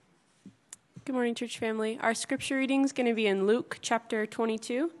Good morning, church family. Our scripture reading is going to be in Luke chapter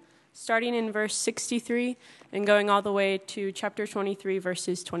 22, starting in verse 63 and going all the way to chapter 23,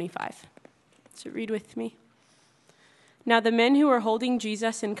 verses 25. So read with me. Now the men who were holding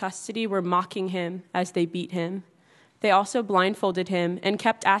Jesus in custody were mocking him as they beat him. They also blindfolded him and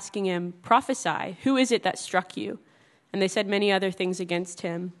kept asking him, "Prophesy, who is it that struck you?" And they said many other things against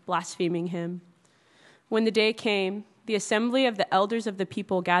him, blaspheming him. When the day came, the assembly of the elders of the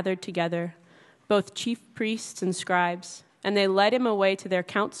people gathered together, both chief priests and scribes, and they led him away to their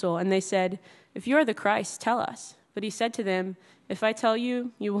council, and they said, "If you are the Christ, tell us." But he said to them, "If I tell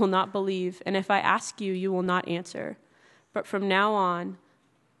you, you will not believe, and if I ask you, you will not answer. But from now on,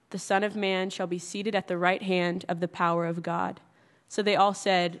 the Son of Man shall be seated at the right hand of the power of God." So they all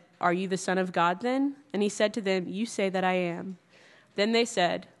said, "Are you the Son of God then?" And he said to them, "You say that I am." Then they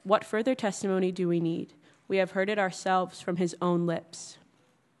said, "What further testimony do we need? We have heard it ourselves from his own lips."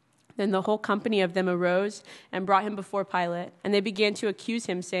 Then the whole company of them arose and brought him before Pilate, and they began to accuse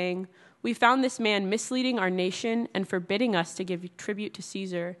him, saying, "We found this man misleading our nation and forbidding us to give tribute to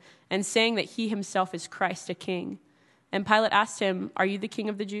Caesar, and saying that he himself is Christ, a king." And Pilate asked him, "Are you the king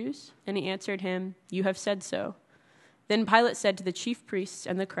of the Jews?" And he answered him, "You have said so." Then Pilate said to the chief priests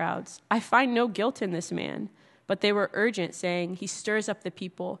and the crowds, "I find no guilt in this man." But they were urgent, saying, "He stirs up the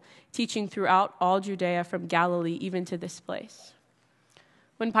people, teaching throughout all Judea from Galilee even to this place."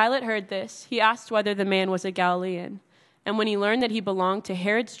 When Pilate heard this, he asked whether the man was a Galilean. And when he learned that he belonged to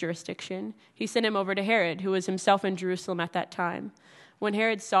Herod's jurisdiction, he sent him over to Herod, who was himself in Jerusalem at that time. When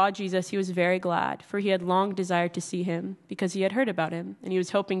Herod saw Jesus, he was very glad, for he had long desired to see him, because he had heard about him, and he was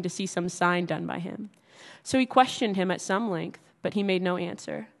hoping to see some sign done by him. So he questioned him at some length, but he made no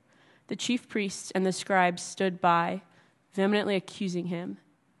answer. The chief priests and the scribes stood by, vehemently accusing him,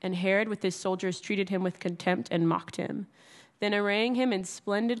 and Herod with his soldiers treated him with contempt and mocked him. Then arraying him in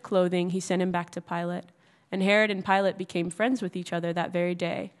splendid clothing, he sent him back to Pilate. And Herod and Pilate became friends with each other that very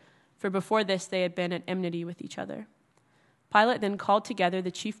day, for before this they had been at enmity with each other. Pilate then called together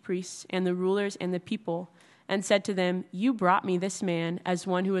the chief priests and the rulers and the people, and said to them, "You brought me this man as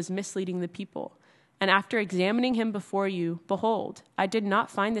one who was misleading the people. And after examining him before you, behold, I did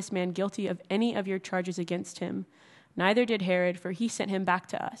not find this man guilty of any of your charges against him. Neither did Herod, for he sent him back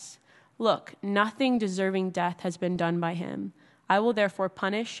to us. Look, nothing deserving death has been done by him. I will therefore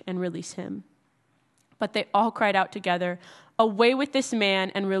punish and release him." But they all cried out together, "Away with this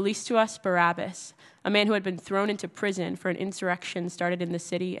man, and release to us Barabbas, a man who had been thrown into prison for an insurrection started in the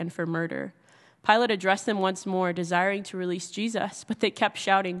city and for murder." Pilate addressed them once more, desiring to release Jesus, but they kept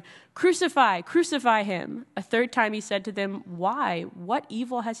shouting, "Crucify, crucify him." A third time he said to them, "Why? What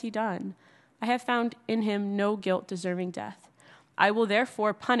evil has he done? I have found in him no guilt deserving death. I will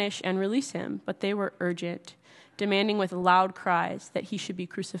therefore punish and release him." But they were urgent, demanding with loud cries that he should be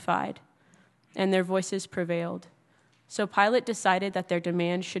crucified. And their voices prevailed. So Pilate decided that their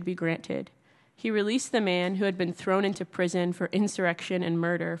demand should be granted. He released the man who had been thrown into prison for insurrection and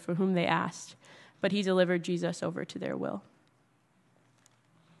murder, for whom they asked, but he delivered Jesus over to their will.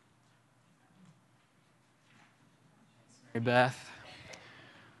 Hey, Beth.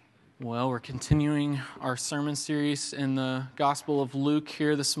 Well, we're continuing our sermon series in the Gospel of Luke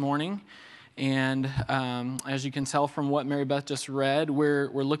here this morning. And as you can tell from what Mary Beth just read, we're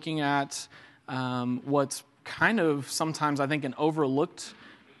looking at what's kind of sometimes, I think, an overlooked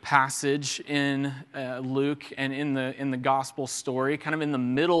passage in Luke and in the gospel story, kind of in the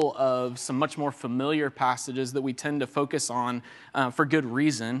middle of some much more familiar passages that we tend to focus on for good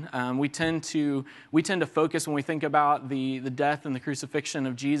reason. We tend to focus, when we think about the death and the crucifixion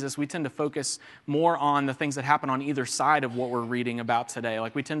of Jesus, we tend to focus more on the things that happen on either side of what we're reading about today.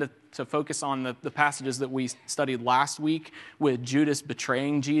 Like we tend to focus on the passages that we studied last week with Judas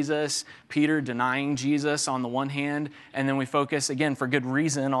betraying Jesus, Peter denying Jesus on the one hand, and then we focus, again, for good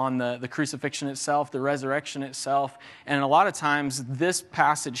reason, on the crucifixion itself, the resurrection itself. And a lot of times, this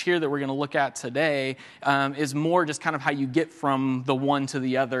passage here that we're going to look at today is more just kind of how you get from the one to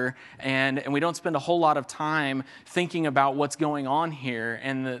the other. And we don't spend a whole lot of time thinking about what's going on here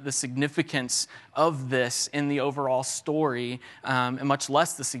and the significance of this in the overall story, and much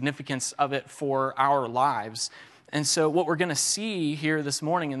less the significance of it for our lives. And so what we're going to see here this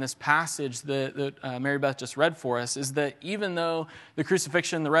morning in this passage that Mary Beth just read for us is that even though the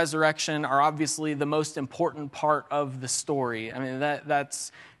crucifixion and the resurrection are obviously the most important part of the story, I mean,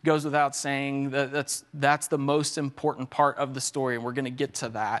 that's goes without saying, that's the most important part of the story, and we're going to get to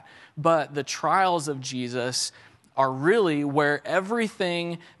that. But the trials of Jesus are really where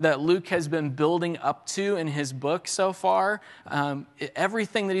everything that Luke has been building up to in his book so far,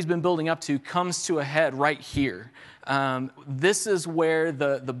 everything that he's been building up to comes to a head right here. This is where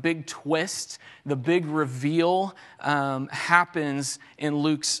the big twist, the big reveal happens in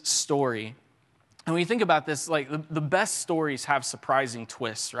Luke's story. And when you think about this, like the best stories have surprising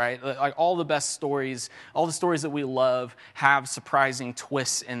twists, right? Like all the best stories, all the stories that we love have surprising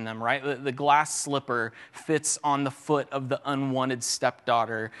twists in them, right? The glass slipper fits on the foot of the unwanted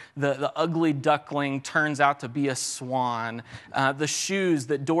stepdaughter. The ugly duckling turns out to be a swan. The shoes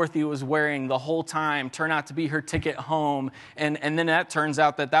that Dorothy was wearing the whole time turn out to be her ticket home. And then that turns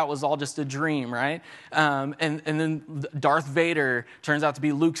out that was all just a dream, right? And then Darth Vader turns out to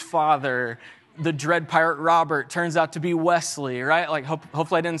be Luke's father. The Dread Pirate Robert turns out to be Wesley, right? Like,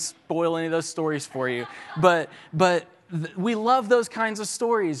 hopefully I didn't spoil any of those stories for you. But we love those kinds of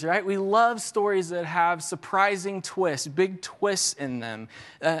stories, right? We love stories that have surprising twists, big twists in them.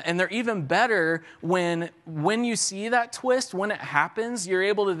 And they're even better when you see that twist, when it happens, you're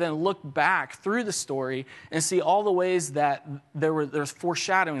able to then look back through the story and see all the ways that there's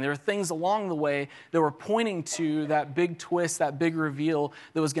foreshadowing. There were things along the way that were pointing to that big twist, that big reveal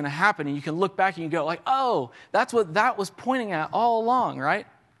that was going to happen. And you can look back and you go like, oh, that's what that was pointing at all along, right?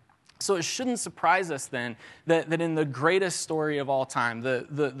 So it shouldn't surprise us then that in the greatest story of all time,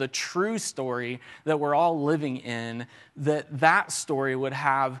 the true story that we're all living in, that story would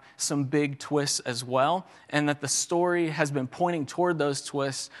have some big twists as well, and that the story has been pointing toward those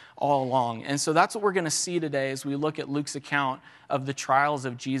twists all along. And so that's what we're going to see today as we look at Luke's account of the trials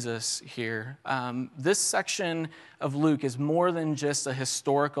of Jesus here. This section of Luke is more than just a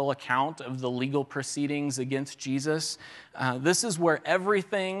historical account of the legal proceedings against Jesus. This is where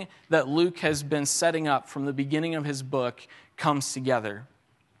everything that Luke has been setting up from the beginning of his book comes together.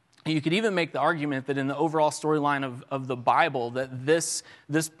 You could even make the argument that in the overall storyline of the Bible, that this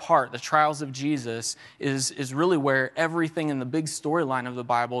part, the trials of Jesus, is really where everything in the big storyline of the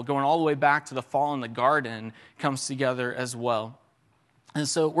Bible, going all the way back to the fall in the garden, comes together as well. And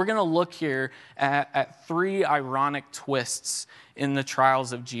so we're going to look here at three ironic twists in the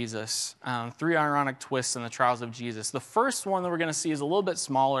trials of Jesus. Three ironic twists in the trials of Jesus. The first one that we're going to see is a little bit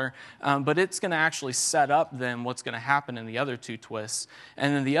smaller, but it's going to actually set up then what's going to happen in the other two twists.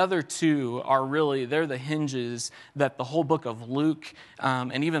 And then the other two are really, they're the hinges that the whole book of Luke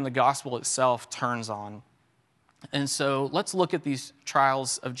and even the gospel itself turns on. And so let's look at these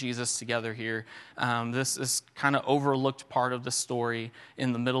trials of Jesus together here. This is kind of overlooked part of the story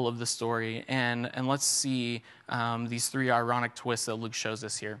in the middle of the story. And let's see these three ironic twists that Luke shows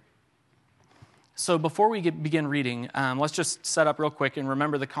us here. So before we begin reading, let's just set up real quick and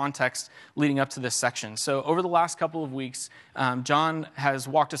remember the context leading up to this section. So over the last couple of weeks, John has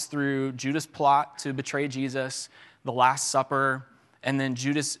walked us through Judas' plot to betray Jesus, the Last Supper, and then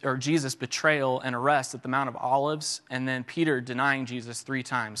Jesus' betrayal and arrest at the Mount of Olives, and then Peter denying Jesus 3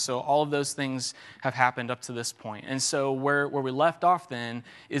 times. So all of those things have happened up to this point. And so where we left off then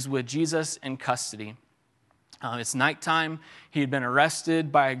is with Jesus in custody. It's nighttime. He had been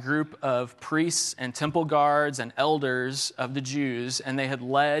arrested by a group of priests and temple guards and elders of the Jews, and they had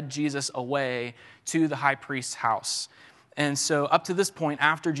led Jesus away to the high priest's house. And so up to this point,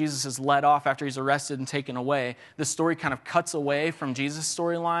 after Jesus is led off, after he's arrested and taken away, the story kind of cuts away from Jesus'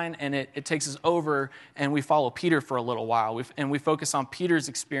 storyline, and it takes us over, and we follow Peter for a little while. We focus on Peter's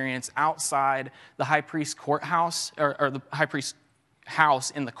experience outside the high priest's courthouse, or the high priest's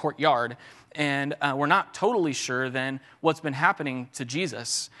house in the courtyard. And we're not totally sure then what's been happening to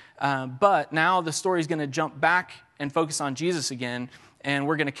Jesus. But now the story is going to jump back and focus on Jesus again, and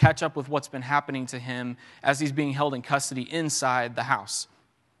we're going to catch up with what's been happening to him as he's being held in custody inside the house.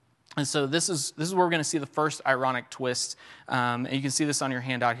 And so this is where we're going to see the first ironic twist. And you can see this on your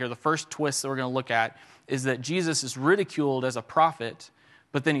handout here. The first twist that we're going to look at is that Jesus is ridiculed as a prophet,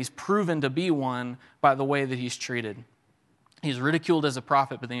 but then he's proven to be one by the way that he's treated. He's ridiculed as a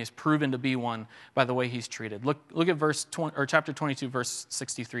prophet, but then he's proven to be one by the way he's treated. Look at chapter 22, verse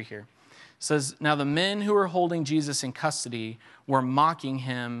 63 here. It says, "Now the men who were holding Jesus in custody were mocking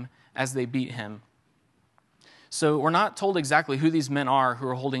him as they beat him." So we're not told exactly who these men are who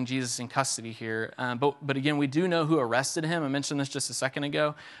are holding Jesus in custody here. But again, we do know who arrested him. I mentioned this just a second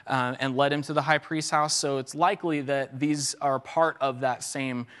ago, and led him to the high priest's house. So it's likely that these are part of that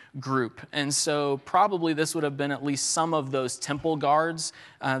same group. And so probably this would have been at least some of those temple guards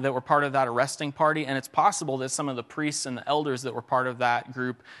that were part of that arresting party. And it's possible that some of the priests and the elders that were part of that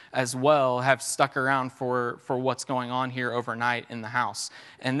group as well have stuck around for what's going on here overnight in the house.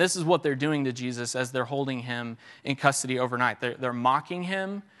 And this is what they're doing to Jesus as they're holding him in custody overnight. They're mocking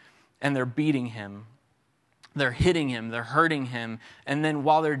him and they're beating him. They're hitting him, they're hurting him, and then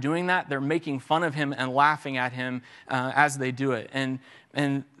while they're doing that, they're making fun of him and laughing at him as they do it.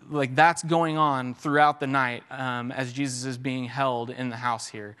 And like that's going on throughout the night as Jesus is being held in the house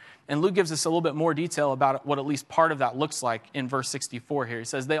here. And Luke gives us a little bit more detail about what at least part of that looks like in verse 64 here. He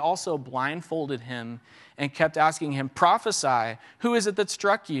says, they also blindfolded him and kept asking him, prophesy, who is it that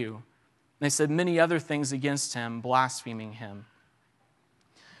struck you? And they said many other things against him, blaspheming him.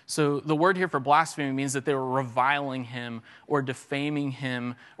 So the word here for blasphemy means that they were reviling him or defaming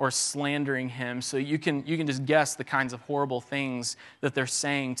him or slandering him. So you can just guess the kinds of horrible things that they're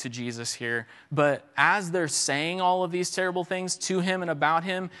saying to Jesus here. But as they're saying all of these terrible things to him and about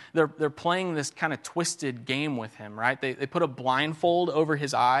him, they're playing this kind of twisted game with him, right? They put a blindfold over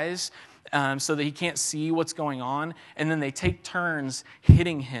his eyes so that he can't see what's going on. And then they take turns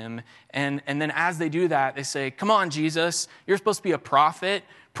hitting him. And then as they do that, they say, come on, Jesus, you're supposed to be a prophet.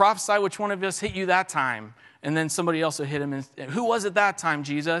 Prophesy which one of us hit you that time. And then somebody else will hit him. And who was it that time,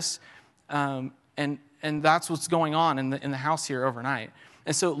 Jesus? And that's what's going on in the house here overnight.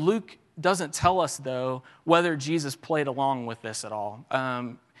 And so Luke doesn't tell us, though, whether Jesus played along with this at all.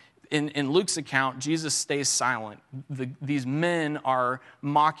 In Luke's account, Jesus stays silent. These men are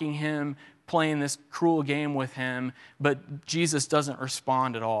mocking him, playing this cruel game with him, but Jesus doesn't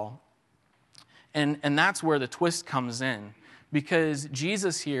respond at all. And that's where the twist comes in. Because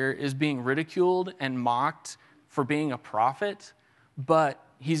Jesus here is being ridiculed and mocked for being a prophet, but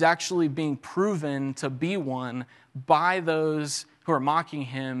he's actually being proven to be one by those who are mocking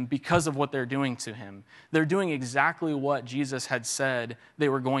him because of what they're doing to him. They're doing exactly what Jesus had said they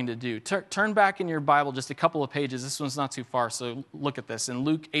were going to do. Turn back in your Bible just a couple of pages. This one's not too far, so look at this. In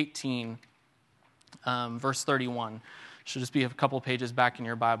Luke 18, verse 31. Should just be a couple of pages back in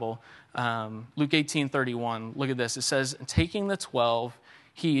your Bible. Luke 18:31. Look at this. It says, taking the 12,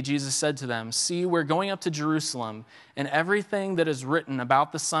 Jesus said to them, see, we're going up to Jerusalem, and everything that is written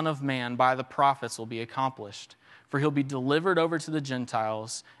about the Son of Man by the prophets will be accomplished. For he'll be delivered over to the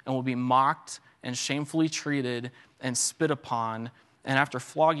Gentiles and will be mocked and shamefully treated and spit upon. And after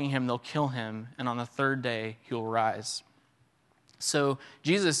flogging him, they'll kill him. And on the third day, he'll rise. So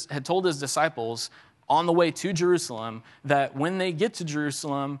Jesus had told his disciples on the way to Jerusalem that when they get to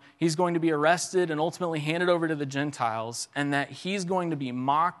Jerusalem, he's going to be arrested and ultimately handed over to the Gentiles, and that he's going to be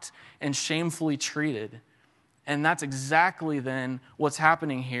mocked and shamefully treated. And that's exactly then what's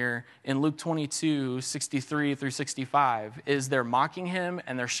happening here in Luke 22, 63 through 65, is they're mocking him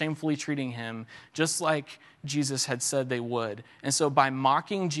and they're shamefully treating him just like Jesus had said they would. And so by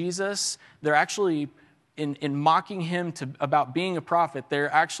mocking Jesus, they're actually, in mocking him about being a prophet,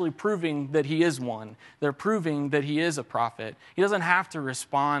 they're actually proving that he is one. They're proving that he is a prophet. He doesn't have to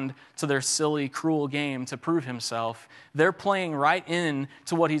respond to their silly, cruel game to prove himself. They're playing right in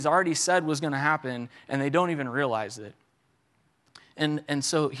to what he's already said was going to happen, and they don't even realize it. And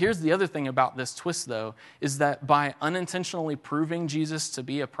so here's the other thing about this twist, though, is that by unintentionally proving Jesus to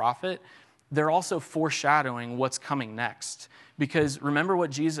be a prophet, they're also foreshadowing what's coming next. Because remember what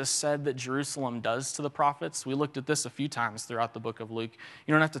Jesus said that Jerusalem does to the prophets? We looked at this a few times throughout the book of Luke.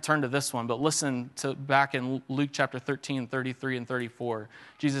 You don't have to turn to this one, but listen to back in Luke chapter 13, 33 and 34.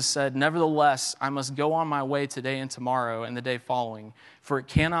 Jesus said, nevertheless, I must go on my way today and tomorrow and the day following, for it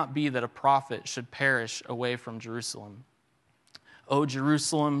cannot be that a prophet should perish away from Jerusalem. O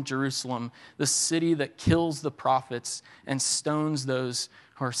Jerusalem, Jerusalem, the city that kills the prophets and stones those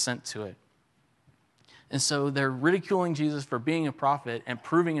who are sent to it. And so they're ridiculing Jesus for being a prophet and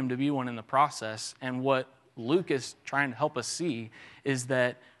proving him to be one in the process. And what Luke is trying to help us see is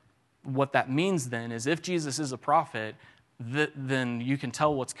that what that means then is if Jesus is a prophet, then you can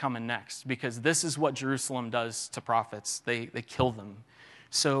tell what's coming next. Because this is what Jerusalem does to prophets. They kill them.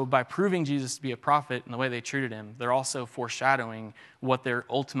 So by proving Jesus to be a prophet and the way they treated him, they're also foreshadowing what they're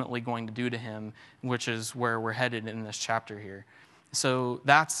ultimately going to do to him, which is where we're headed in this chapter here. So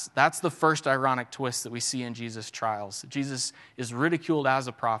that's the first ironic twist that we see in Jesus' trials. Jesus is ridiculed as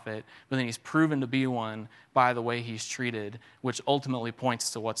a prophet, but then he's proven to be one by the way he's treated, which ultimately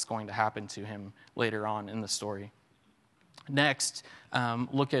points to what's going to happen to him later on in the story. Next,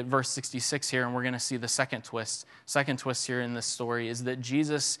 look at verse 66 here, and we're going to see the second twist. Second twist here in this story is that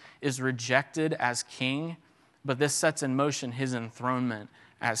Jesus is rejected as king, but this sets in motion his enthronement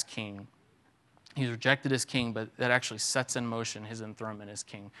as king. He's rejected as king, but that actually sets in motion his enthronement as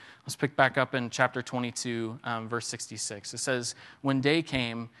king. Let's pick back up in chapter 22, verse 66. It says, when day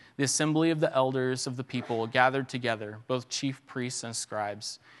came, the assembly of the elders of the people gathered together, both chief priests and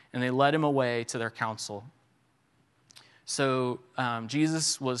scribes, and they led him away to their council. So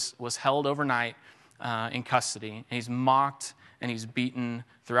Jesus was held overnight in custody, and he's mocked and he's beaten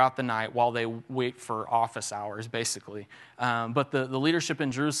throughout the night while they wait for office hours, basically. But the leadership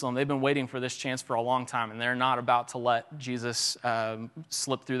in Jerusalem, they've been waiting for this chance for a long time, and they're not about to let Jesus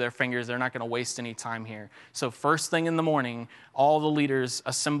slip through their fingers. They're not going to waste any time here. So first thing in the morning, all the leaders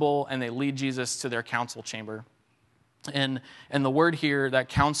assemble, and they lead Jesus to their council chamber. And the word here,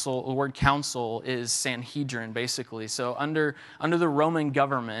 the word council is Sanhedrin, basically. So under the Roman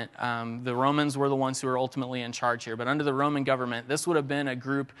government, the Romans were the ones who were ultimately in charge here. But under the Roman government, this would have been a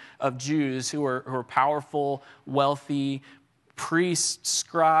group of Jews who were powerful, wealthy, priests,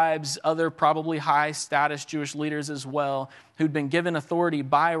 scribes, other probably high-status Jewish leaders as well, who'd been given authority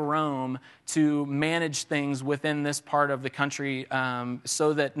by Rome to manage things within this part of the country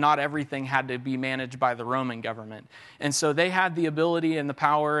so that not everything had to be managed by the Roman government. And so they had the ability and the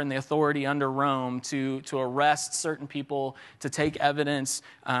power and the authority under Rome to arrest certain people, to take evidence,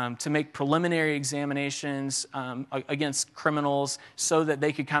 to make preliminary examinations against criminals so that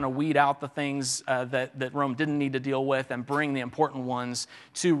they could kind of weed out the things that Rome didn't need to deal with and bring the important ones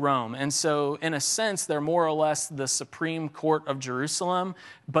to Rome. And so in a sense, they're more or less the Supreme Court of Jerusalem,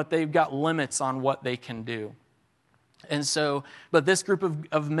 but they've got limits on what they can do. And so, but this group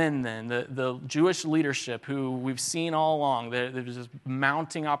of men then, the Jewish leadership who we've seen all along, there's this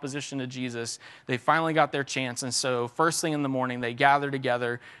mounting opposition to Jesus, they finally got their chance. And so first thing in the morning, they gather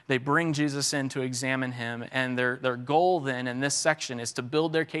together, they bring Jesus in to examine him. And their goal then in this section is to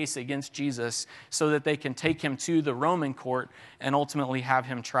build their case against Jesus so that they can take him to the Roman court and ultimately have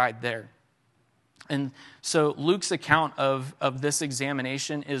him tried there. And so Luke's account of this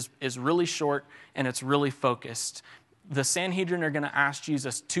examination is really short and it's really focused. The Sanhedrin are going to ask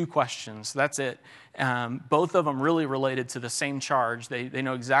Jesus 2 questions. That's it. Both of them really related to the same charge. They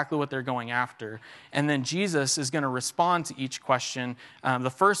know exactly what they're going after. And then Jesus is going to respond to each question. The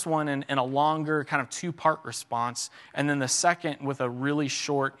first one in a longer kind of 2-part response. And then the second with a really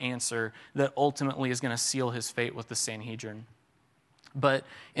short answer that ultimately is going to seal his fate with the Sanhedrin. But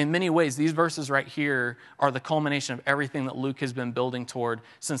in many ways, these verses right here are the culmination of everything that Luke has been building toward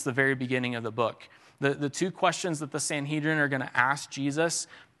since the very beginning of the book. The 2 questions that the Sanhedrin are going to ask Jesus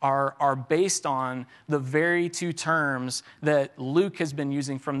are based on the very 2 terms that Luke has been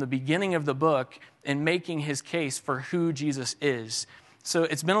using from the beginning of the book in making his case for who Jesus is. So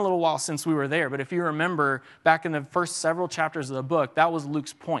it's been a little while since we were there, but if you remember back in the first several chapters of the book, that was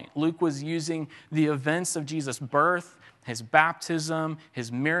Luke's point. Luke was using the events of Jesus' birth, his baptism,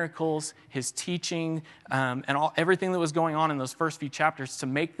 his miracles, his teaching, and everything that was going on in those first few chapters to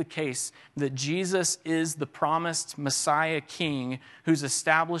make the case that Jesus is the promised Messiah King who's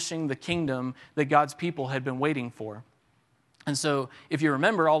establishing the kingdom that God's people had been waiting for. And so if you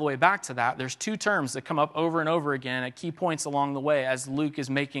remember all the way back to that, there's 2 terms that come up over and over again at key points along the way as Luke is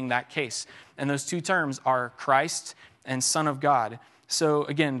making that case. And those 2 terms are Christ and Son of God. So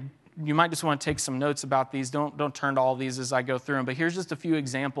again, you might just want to take some notes about these. Don't turn to all these as I go through them. But here's just a few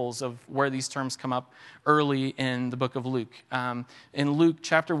examples of where these terms come up early in the book of Luke. In Luke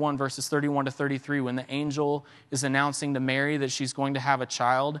chapter 1, verses 31 to 33, when the angel is announcing to Mary that she's going to have a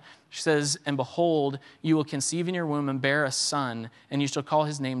child, she says, "And behold, you will conceive in your womb and bear a son, and you shall call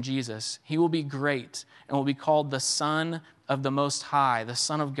his name Jesus. He will be great and will be called the Son of the Most High, the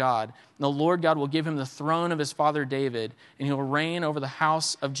Son of God. And the Lord God will give him the throne of his father David, and he will reign over the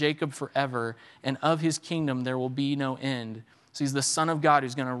house of Jacob forever, and of his kingdom there will be no end." So he's the Son of God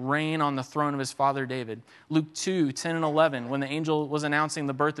who's going to reign on the throne of his father David. Luke 2, 10 and 11, when the angel was announcing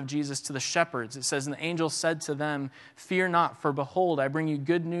the birth of Jesus to the shepherds, it says, "And the angel said to them, 'Fear not, for behold, I bring you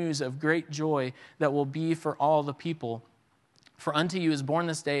good news of great joy that will be for all the people. For unto you is born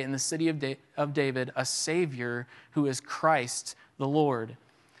this day in the city of David a Savior who is Christ the Lord.'"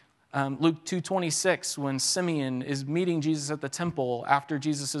 Luke 2:26, when Simeon is meeting Jesus at the temple after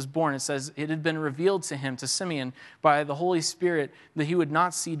Jesus is born, it says, "It had been revealed to him, to Simeon, by the Holy Spirit, that he would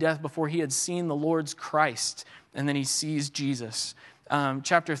not see death before he had seen the Lord's Christ." And then he sees Jesus.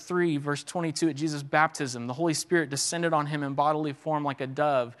 Chapter 3, verse 22, at Jesus' baptism, the Holy Spirit descended on him in bodily form like a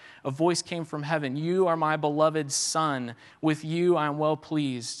dove. A voice came from heaven, "You are my beloved Son. With you I am well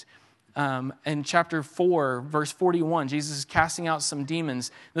pleased." In chapter 4, verse 41, Jesus is casting out some demons.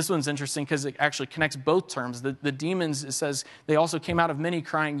 This one's interesting because it actually connects both terms. The demons, it says, they also came out of many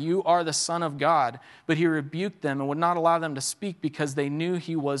crying, "You are the Son of God." But he rebuked them and would not allow them to speak because they knew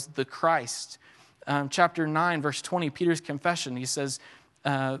he was the Christ. Chapter 9, verse 20, Peter's confession, he says,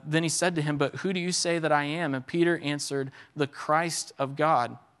 then he said to him, "But who do you say that I am?" And Peter answered, "The Christ of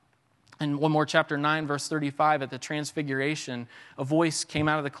God." And one more, chapter 9, verse 35, at the transfiguration, a voice came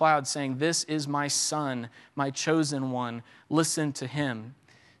out of the cloud saying, "This is my Son, my chosen one. Listen to him."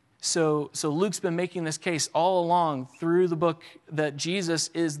 So Luke's been making this case all along through the book that Jesus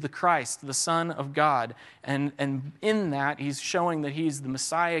is the Christ, the Son of God. And in that, he's showing that he's the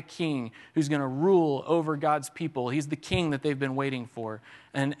Messiah King who's going to rule over God's people. He's the king that they've been waiting for.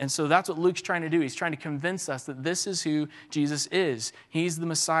 And so that's what Luke's trying to do. He's trying to convince us that this is who Jesus is. He's the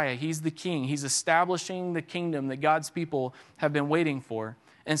Messiah. He's the king. He's establishing the kingdom that God's people have been waiting for.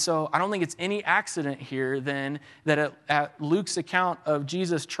 And so I don't think it's any accident here then that at Luke's account of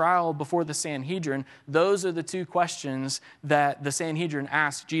Jesus' trial before the Sanhedrin, those are the two questions that the Sanhedrin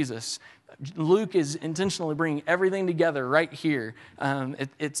asked Jesus. Luke is intentionally bringing everything together right here.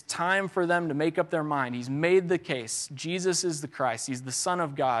 It's time for them to make up their mind. He's made the case. Jesus is the Christ. He's the Son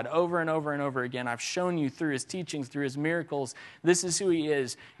of God over and over and over again. I've shown you through his teachings, through his miracles. This is who he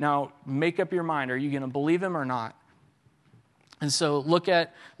is. Now make up your mind. Are you going to believe him or not? And so look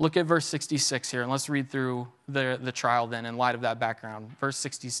at verse 66 here, and let's read through the trial then in light of that background. Verse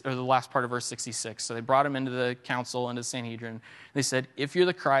 60, or the last part of verse 66. So they brought him into the council, into the Sanhedrin. They said, "If you're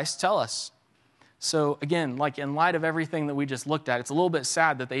the Christ, tell us." So again, like in light of everything that we just looked at, it's a little bit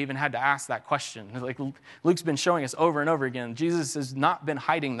sad that they even had to ask that question. Like Luke's been showing us over and over again, Jesus has not been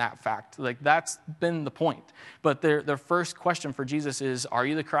hiding that fact. Like that's been the point. But their first question for Jesus is, "Are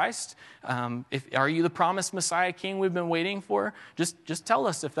you the Christ? Are you the promised Messiah King we've been waiting for? Just tell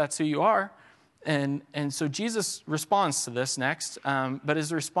us if that's who you are." And so Jesus responds to this next, but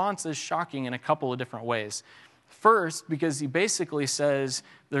his response is shocking in a couple of different ways. First, because he basically says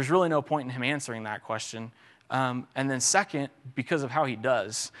there's really no point in him answering that question. And then second, because of how he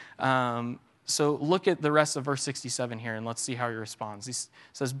does. So look at the rest of verse 67 here, and let's see how he responds. He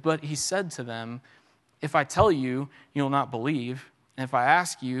says, "But he said to them, 'If I tell you, you'll not believe, and if I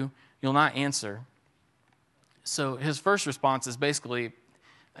ask you, you'll not answer.'" So his first response is basically,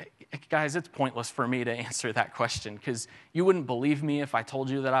 "Guys, it's pointless for me to answer that question because you wouldn't believe me if I told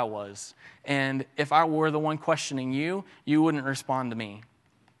you that I was. And if I were the one questioning you, you wouldn't respond to me."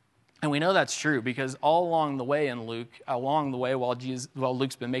 And we know that's true because all along the way in Luke, while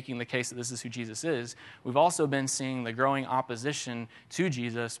Luke's been making the case that this is who Jesus is, we've also been seeing the growing opposition to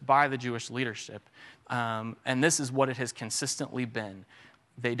Jesus by the Jewish leadership. And this is what it has consistently been.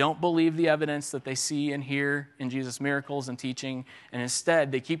 They don't believe the evidence that they see and hear in Jesus' miracles and teaching, and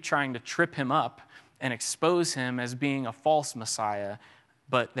instead they keep trying to trip him up and expose him as being a false Messiah,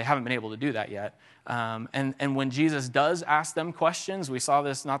 but they haven't been able to do that yet. And when Jesus does ask them questions, we saw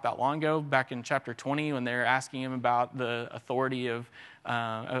this not that long ago, back in chapter 20, when they're asking him about the authority of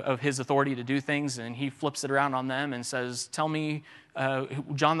his authority to do things, and he flips it around on them and says, "Tell me,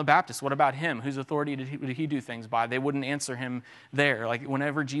 John the Baptist, what about him? Whose authority did he do things by?" They wouldn't answer him there. Like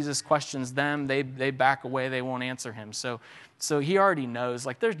whenever Jesus questions them, they back away. They won't answer him. So he already knows,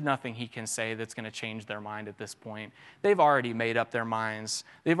 like there's nothing he can say that's going to change their mind at this point. They've already made up their minds.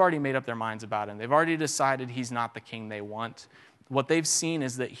 They've already made up their minds about him. They've already decided he's not the king they want. What they've seen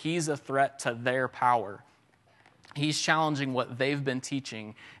is that he's a threat to their power. He's challenging what they've been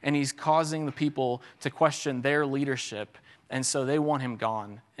teaching, and he's causing the people to question their leadership. And so they want him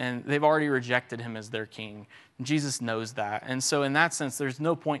gone, and they've already rejected him as their king. And Jesus knows that. And so in that sense, there's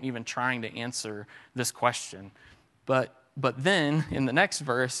no point in even trying to answer this question. But then in the next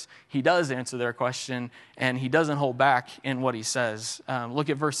verse, he does answer their question, and he doesn't hold back in what he says. Look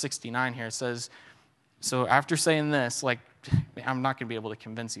at verse 69 here. It says, so after saying this, like, I'm not going to be able to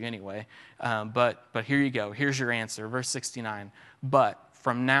convince you anyway, but here you go. Here's your answer. Verse 69, "But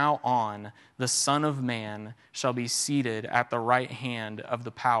from now on, the Son of Man shall be seated at the right hand of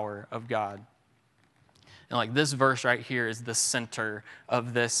the power of God." And like this verse right here is the center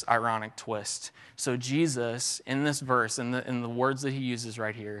of this ironic twist. So Jesus, in this verse, in the words that he uses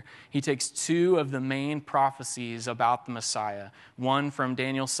right here, he takes two of the main prophecies about the Messiah. One from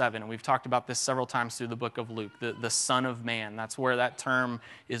Daniel 7, and we've talked about this several times through the book of Luke, the Son of Man. That's where that term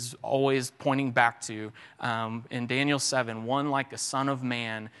is always pointing back to. In Daniel 7, one like a Son of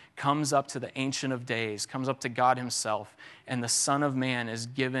Man comes up to the Ancient of Days, comes up to God himself, and the Son of Man is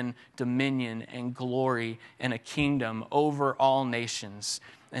given dominion and glory and a kingdom over all nations.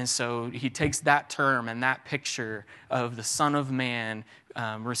 And so he takes that term and that picture of the Son of Man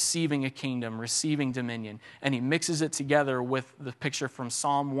receiving a kingdom, receiving dominion, and he mixes it together with the picture from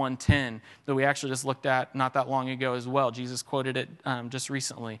Psalm 110 that we actually just looked at not that long ago as well. Jesus quoted it just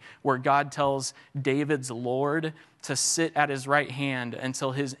recently, where God tells David's Lord to sit at his right hand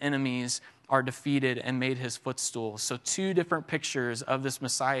until his enemies are defeated and made his footstool. So two different pictures of this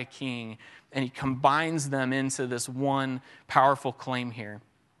Messiah King, and he combines them into this one powerful claim here.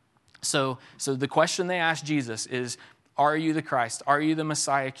 So the question they asked Jesus is, "Are you the Christ? Are you the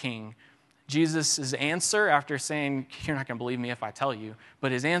Messiah King?" Jesus' answer after saying, you're not going to believe me if I tell you,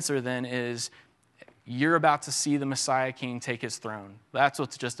 but his answer then is, you're about to see the Messiah King take his throne. That's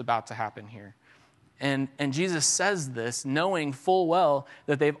what's just about to happen here. And Jesus says this knowing full well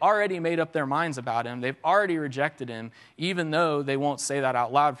that they've already made up their minds about him. They've already rejected him, even though they won't say that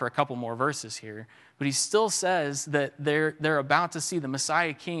out loud for a couple more verses here. But he still says that they're about to see the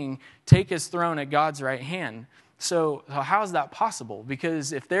Messiah King take his throne at God's right hand. So how is that possible?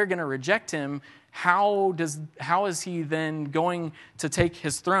 Because if they're going to reject him, how is he then going to take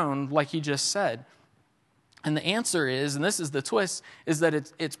his throne like he just said? And the answer is, and this is the twist, is that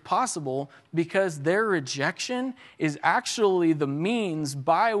it's possible because their rejection is actually the means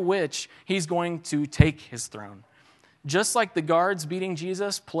by which he's going to take his throne. Just like the guards beating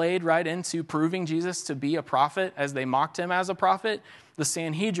Jesus played right into proving Jesus to be a prophet as they mocked him as a prophet, the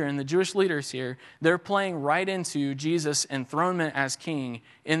Sanhedrin, the Jewish leaders here, they're playing right into Jesus' enthronement as king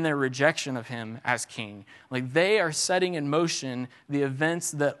in their rejection of him as king. Like they are setting in motion the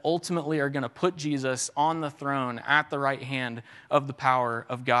events that ultimately are going to put Jesus on the throne at the right hand of the power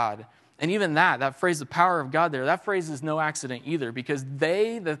of God. And even that phrase, the power of God there, that phrase is no accident either, because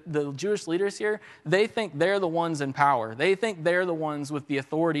the Jewish leaders here, they think they're the ones in power. They think they're the ones with the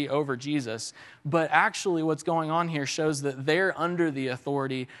authority over Jesus. But actually what's going on here shows that they're under the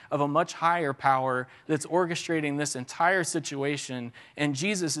authority of a much higher power that's orchestrating this entire situation. And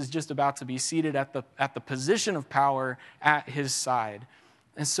Jesus is just about to be seated at the position of power at his side.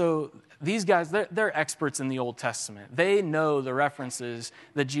 And so these guys, they're experts in the Old Testament. They know the references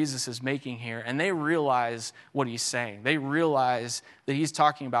that Jesus is making here, and they realize what he's saying. They realize that he's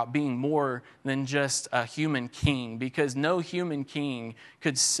talking about being more than just a human king, because no human king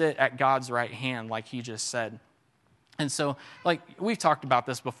could sit at God's right hand like he just said. And so, like, we've talked about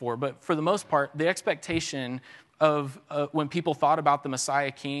this before, but for the most part, the expectation of when people thought about the Messiah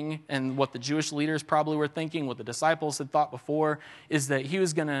King and what the Jewish leaders probably were thinking, what the disciples had thought before, is that he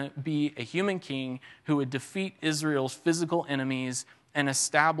was going to be a human king who would defeat Israel's physical enemies and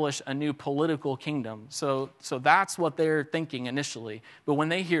establish a new political kingdom. So that's what they're thinking initially. But when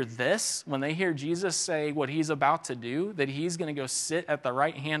they hear this, when they hear Jesus say what he's about to do, that he's going to go sit at the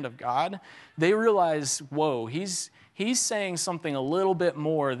right hand of God, they realize, whoa, he's saying something a little bit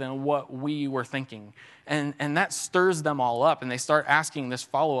more than what we were thinking. And that stirs them all up, and they start asking this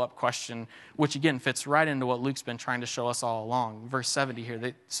follow-up question, which again fits right into what Luke's been trying to show us all along. Verse 70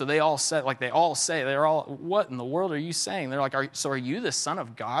 here. They all say, what in the world are you saying? They're like, are you the Son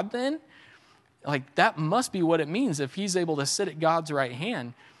of God then? Like, that must be what it means if he's able to sit at God's right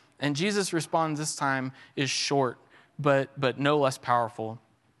hand. And Jesus' response this time is short, but no less powerful.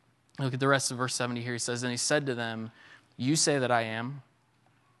 Look at the rest of verse 70 here. He says, and he said to them, you say that I am.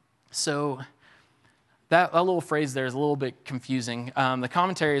 So that little phrase there is a little bit confusing. The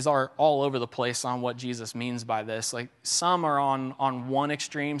commentaries are all over the place on what Jesus means by this. Like, some are on one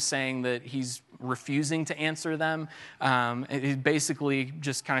extreme saying that he's refusing to answer them. He's basically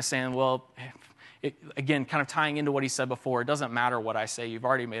just kind of saying, well, again, kind of tying into what he said before, it doesn't matter what I say. You've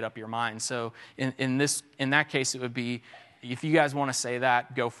already made up your mind. So in that case, it would be, if you guys want to say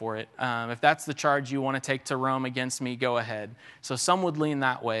that, go for it. If that's the charge you want to take to Rome against me, go ahead. So some would lean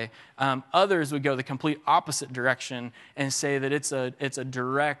that way. Others would go the complete opposite direction and say that it's a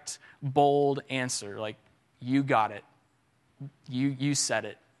direct, bold answer. Like, you got it. You said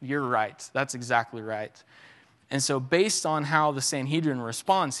it. You're right. That's exactly right. And so based on how the Sanhedrin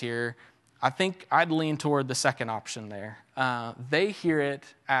responds here, I think I'd lean toward the second option there. They hear it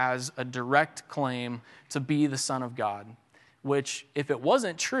as a direct claim to be the Son of God, which, if it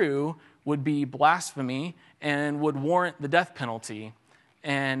wasn't true, would be blasphemy and would warrant the death penalty.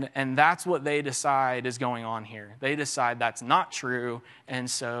 And that's what they decide is going on here. They decide that's not true, and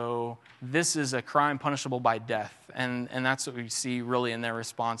so this is a crime punishable by death. And that's what we see really in their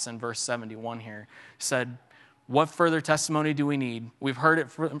response in verse 71 here. Said, what further testimony do we need? We've heard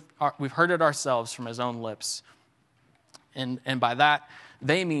it ourselves from his own lips. And by that,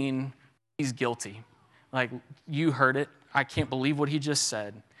 they mean he's guilty. Like, you heard it. I can't believe what he just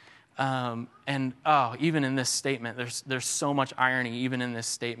said. Even in this statement, there's so much irony even in this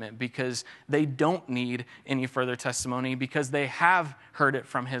statement, because they don't need any further testimony because they have heard it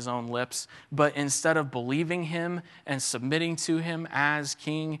from his own lips. But instead of believing him and submitting to him as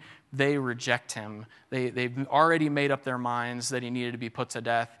king, they reject him. They've already made up their minds that he needed to be put to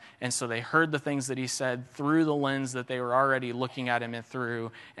death. And so they heard the things that he said through the lens that they were already looking at him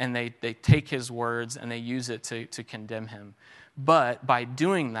through, and they take his words and they use it to condemn him. But by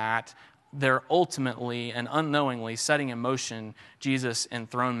doing that, they're ultimately and unknowingly setting in motion Jesus'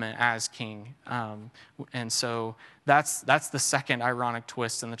 enthronement as king. And so that's the second ironic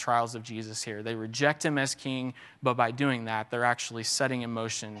twist in the trials of Jesus here. They reject him as king, but by doing that, they're actually setting in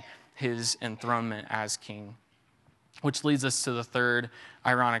motion his enthronement as king. Which leads us to the third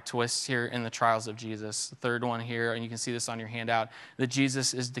ironic twist here in the trials of Jesus. The third one here, and you can see this on your handout, that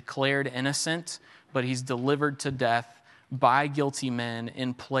Jesus is declared innocent, but he's delivered to death by guilty men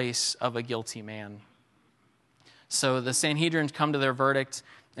in place of a guilty man. So the Sanhedrin come to their verdict,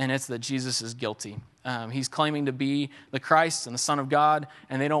 and it's that Jesus is guilty. He's claiming to be the Christ and the Son of God,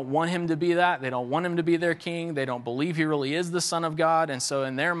 and they don't want him to be that. They don't want him to be their king. They don't believe he really is the Son of God, and so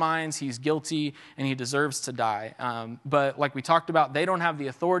in their minds, he's guilty and he deserves to die. But like we talked about, they don't have the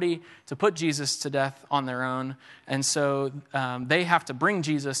authority to put Jesus to death on their own, and so they have to bring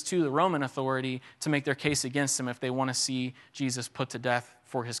Jesus to the Roman authority to make their case against him if they want to see Jesus put to death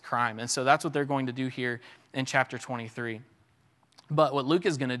for his crime. And so that's what they're going to do here in chapter 23. But what Luke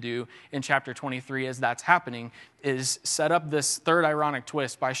is going to do in chapter 23 as that's happening is set up this third ironic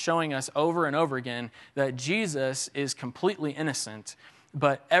twist by showing us over and over again that Jesus is completely innocent,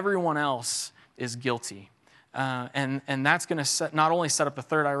 but everyone else is guilty. And that's going to not only set up the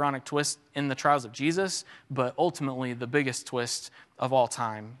third ironic twist in the trials of Jesus, but ultimately the biggest twist of all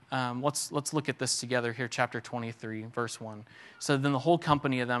time. Let's look at this together here, chapter 23, verse 1. So then the whole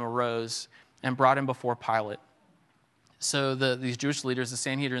company of them arose and brought him before Pilate. So these Jewish leaders, the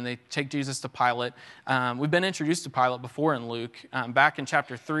Sanhedrin, they take Jesus to Pilate. We've been introduced to Pilate before in Luke. Back in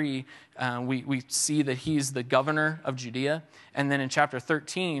chapter 3, we see that he's the governor of Judea. And then in chapter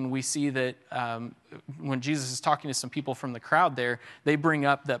 13, we see that when Jesus is talking to some people from the crowd there, they bring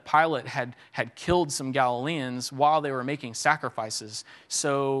up that Pilate had killed some Galileans while they were making sacrifices.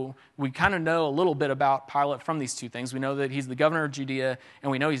 So we kind of know a little bit about Pilate from these two things. We know that he's the governor of Judea,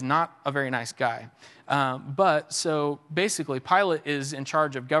 and we know he's not a very nice guy. But so basically, Pilate is in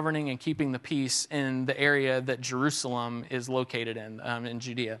charge of governing and keeping the peace in the area that Jerusalem is located in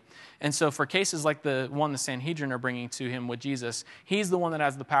Judea. And so for cases like the one the Sanhedrin are bringing to him with Jesus, he's the one that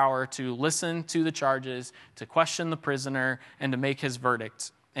has the power to listen to the charges, to question the prisoner, and to make his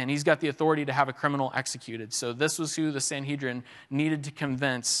verdict. And he's got the authority to have a criminal executed. So this was who the Sanhedrin needed to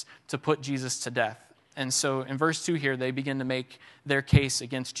convince to put Jesus to death. And so in verse 2 here, they begin to make their case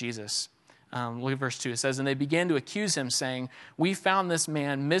against Jesus. Look at verse 2. It says, "And they began to accuse him, saying, 'We found this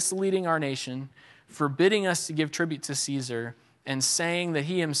man misleading our nation, forbidding us to give tribute to Caesar, and saying that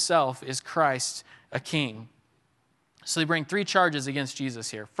he himself is Christ, a king.'" So they bring three charges against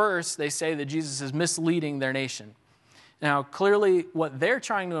Jesus here. First, they say that Jesus is misleading their nation. Now, clearly, what they're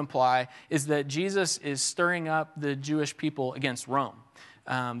trying to imply is that Jesus is stirring up the Jewish people against Rome.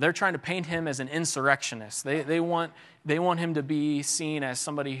 They're trying to paint him as an insurrectionist. They want him to be seen as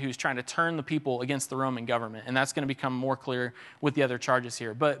somebody who's trying to turn the people against the Roman government, and that's going to become more clear with the other charges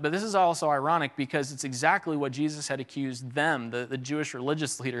here. But this is also ironic because it's exactly what Jesus had accused them, the Jewish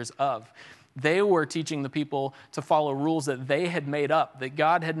religious leaders, of. They were teaching the people to follow rules that they had made up, that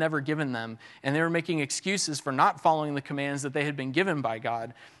God had never given them, and they were making excuses for not following the commands that they had been given by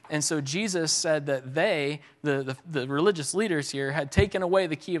God. And so Jesus said that they, the religious leaders here, had taken away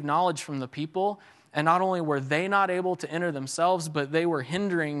the key of knowledge from the people, and not only were they not able to enter themselves, but they were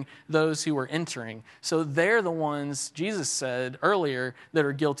hindering those who were entering. So they're the ones, Jesus said earlier, that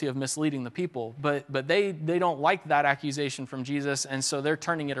are guilty of misleading the people. But they don't like that accusation from Jesus, and so they're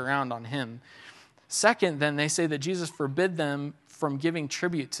turning it around on him. Second, then, they say that Jesus forbid them from giving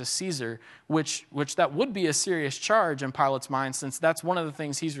tribute to Caesar, which that would be a serious charge in Pilate's mind, since that's one of the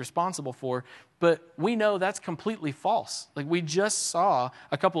things he's responsible for. But we know that's completely false. Like we just saw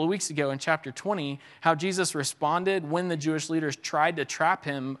a couple of weeks ago in chapter 20, how Jesus responded when the Jewish leaders tried to trap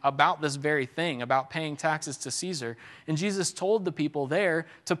him about this very thing, about paying taxes to Caesar. And Jesus told the people there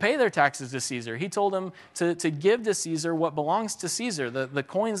to pay their taxes to Caesar. He told them to give to Caesar what belongs to Caesar. The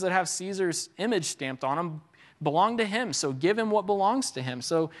coins that have Caesar's image stamped on them belong to him, so give him what belongs to him.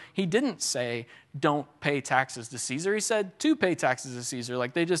 So he didn't say, don't pay taxes to Caesar. He said to pay taxes to Caesar.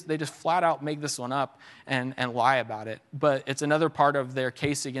 Like they just flat out make this one up and lie about it. But it's another part of their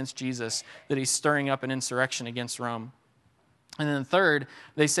case against Jesus that he's stirring up an insurrection against Rome. And then third,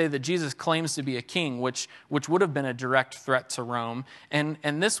 they say that Jesus claims to be a king, which would have been a direct threat to Rome. And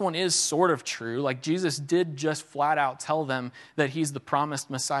this one is sort of true. Like Jesus did just flat out tell them that he's the promised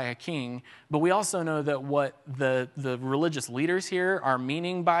Messiah king. But we also know that what the religious leaders here are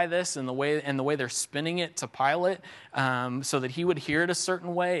meaning by this and the way they're spinning it to Pilate so that he would hear it a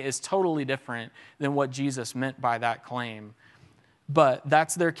certain way is totally different than what Jesus meant by that claim. But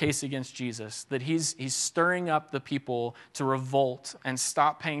that's their case against Jesus, that he's stirring up the people to revolt and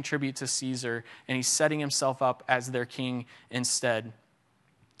stop paying tribute to Caesar, and he's setting himself up as their king instead.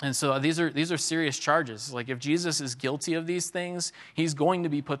 And so these are serious charges. Like if Jesus is guilty of these things, he's going to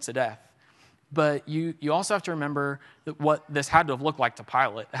be put to death. But you also have to remember that what this had to have looked like to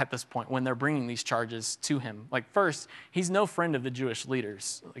Pilate at this point when they're bringing these charges to him. Like first, he's no friend of the Jewish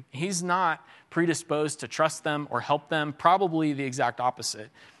leaders. Like he's not predisposed to trust them or help them, probably the exact opposite.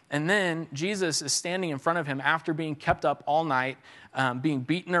 And then Jesus is standing in front of him after being kept up all night, being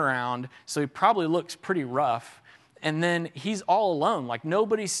beaten around, so he probably looks pretty rough. And then he's all alone, like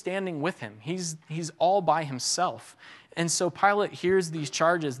nobody's standing with him. He's all by himself. And so Pilate hears these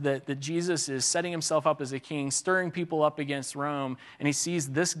charges that Jesus is setting himself up as a king, stirring people up against Rome, and he sees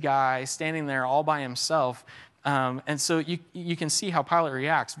this guy standing there all by himself. And so you can see how Pilate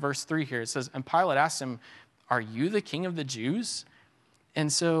reacts. Verse 3 here, it says, and Pilate asked him, "Are you the king of the Jews?"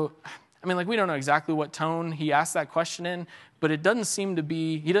 And so, I mean, like we don't know exactly what tone he asked that question in, but he doesn't seem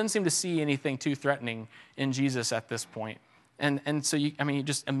to see anything too threatening in Jesus at this point. And so,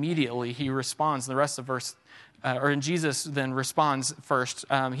 just immediately he responds. The rest of Jesus then responds first.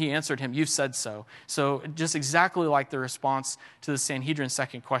 He answered him, "You've said so." So just exactly like the response to the Sanhedrin's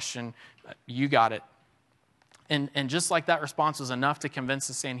second question, you got it. And just like that response was enough to convince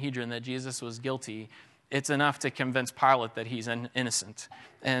the Sanhedrin that Jesus was guilty, it's enough to convince Pilate that he's innocent.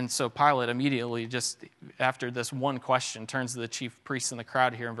 And so Pilate immediately, just after this one question, turns to the chief priests in the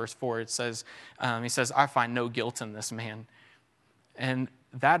crowd here in verse 4. It says, he says, "I find no guilt in this man." And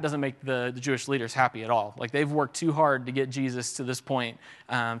that doesn't make the Jewish leaders happy at all. Like they've worked too hard to get Jesus to this point,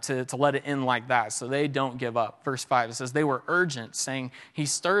 to let it end like that. So they don't give up. Verse 5, it says, "They were urgent, saying, 'He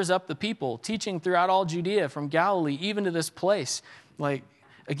stirs up the people, teaching throughout all Judea, from Galilee even to this place.'" Like,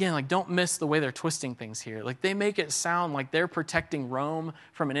 again, like don't miss the way they're twisting things here. Like they make it sound like they're protecting Rome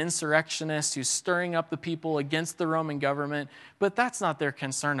from an insurrectionist who's stirring up the people against the Roman government, but that's not their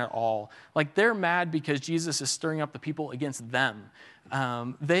concern at all. Like they're mad because Jesus is stirring up the people against them.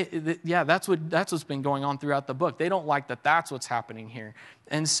 That's what's been going on throughout the book. They don't like that that's what's happening here.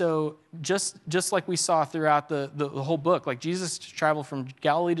 And so just like we saw throughout the whole book, like Jesus traveled from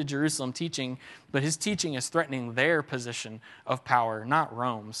Galilee to Jerusalem teaching, but his teaching is threatening their position of power, not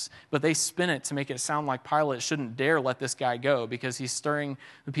Rome's. But they spin it to make it sound like Pilate shouldn't dare let this guy go because he's stirring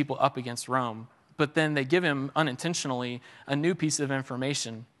the people up against Rome. But then they give him unintentionally a new piece of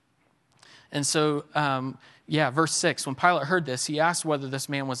information. And so, verse 6, when Pilate heard this, he asked whether this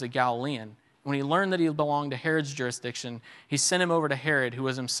man was a Galilean. When he learned that he belonged to Herod's jurisdiction, he sent him over to Herod, who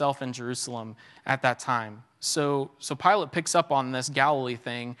was himself in Jerusalem at that time. So Pilate picks up on this Galilee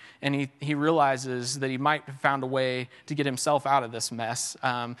thing, and he realizes that he might have found a way to get himself out of this mess.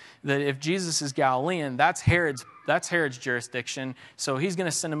 That if Jesus is Galilean, that's Herod's jurisdiction. So he's going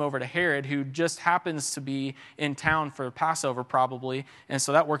to send him over to Herod, who just happens to be in town for Passover probably, and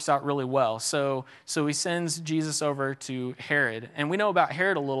so that works out really well. So he sends Jesus over to Herod, and we know about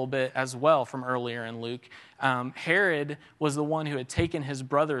Herod a little bit as well from earlier in Luke. Herod was the one who had taken his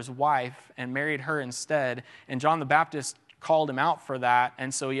brother's wife and married her instead, and John the Baptist called him out for that,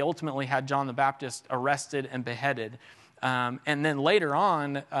 and so he ultimately had John the Baptist arrested and beheaded. And then later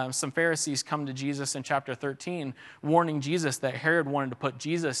on, some Pharisees come to Jesus in chapter 13, warning Jesus that Herod wanted to put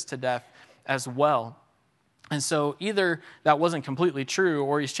Jesus to death as well. And so either that wasn't completely true,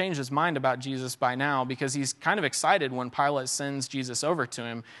 or he's changed his mind about Jesus by now, because he's kind of excited when Pilate sends Jesus over to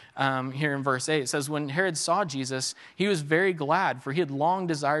him. Here in verse 8, it says, "When Herod saw Jesus, he was very glad, for he had long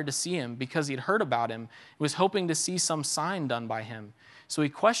desired to see him, because he'd heard about him. He was hoping to see some sign done by him. So he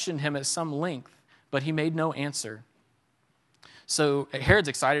questioned him at some length, but he made no answer." So Herod's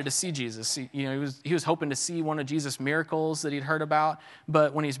excited to see Jesus. He was hoping to see one of Jesus' miracles that he'd heard about,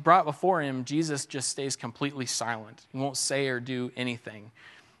 but when he's brought before him, Jesus just stays completely silent. He won't say or do anything.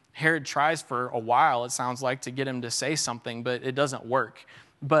 Herod tries for a while, it sounds like, to get him to say something, but it doesn't work.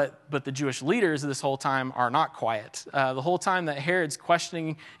 But the Jewish leaders this whole time are not quiet. The whole time that Herod's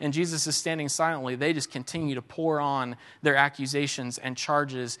questioning and Jesus is standing silently, they just continue to pour on their accusations and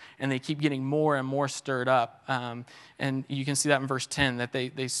charges, and they keep getting more and more stirred up. And you can see that in verse 10, that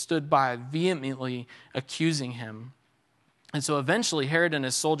they stood by vehemently accusing him. And so eventually Herod and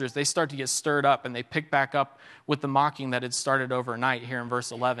his soldiers, they start to get stirred up, and they pick back up with the mocking that had started overnight here in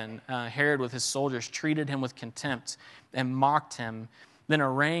verse 11. Herod with his soldiers treated him with contempt and mocked him. Then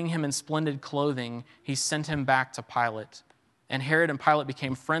arraying him in splendid clothing, he sent him back to Pilate. And Herod and Pilate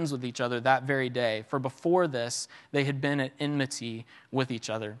became friends with each other that very day, for before this they had been at enmity with each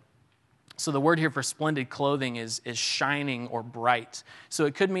other. So the word here for splendid clothing is shining or bright. So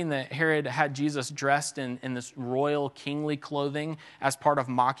it could mean that Herod had Jesus dressed in this royal kingly clothing as part of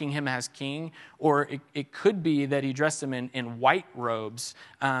mocking him as king, or it could be that he dressed him in white robes,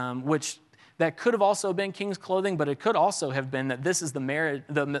 which that could have also been king's clothing, but it could also have been that this is the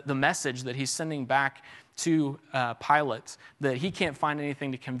message that he's sending back to Pilate, that he can't find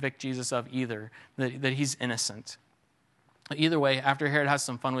anything to convict Jesus of either, that he's innocent. Either way, after Herod has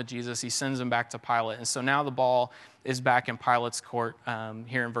some fun with Jesus, he sends him back to Pilate. And so now the ball is back in Pilate's court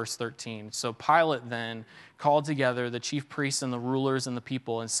here in verse 13. So Pilate then called together the chief priests and the rulers and the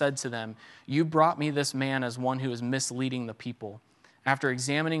people and said to them, "You brought me this man as one who is misleading the people. After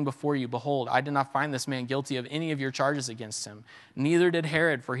examining before you, behold, I did not find this man guilty of any of your charges against him. Neither did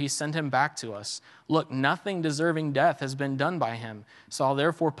Herod, for he sent him back to us. Look, nothing deserving death has been done by him, so I'll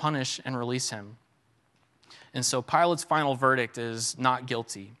therefore punish and release him." And so Pilate's final verdict is not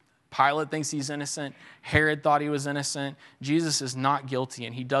guilty. Pilate thinks he's innocent. Herod thought he was innocent. Jesus is not guilty,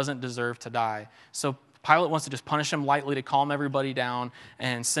 and he doesn't deserve to die. So Pilate wants to just punish him lightly to calm everybody down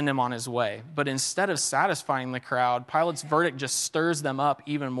and send him on his way. But instead of satisfying the crowd, Pilate's verdict just stirs them up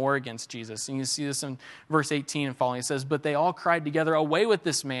even more against Jesus. And you see this in verse 18 and following. It says, "But they all cried together, 'Away with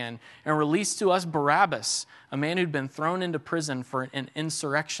this man, and release to us Barabbas, a man who'd been thrown into prison for an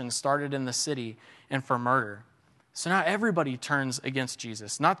insurrection started in the city and for murder.'" So now everybody turns against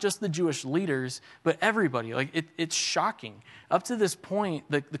Jesus, not just the Jewish leaders, but everybody. It's shocking. Up to this point,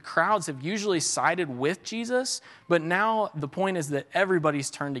 the crowds have usually sided with Jesus, but now the point is that everybody's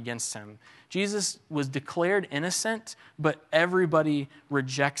turned against him. Jesus was declared innocent, but everybody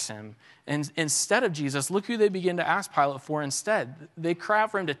rejects him. And instead of Jesus, look who they begin to ask Pilate for instead. They cry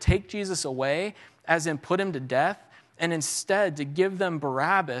out for him to take Jesus away, as in put him to death, and instead to give them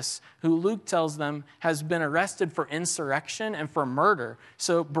Barabbas, who Luke tells them has been arrested for insurrection and for murder.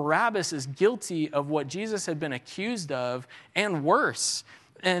 So Barabbas is guilty of what Jesus had been accused of, and worse.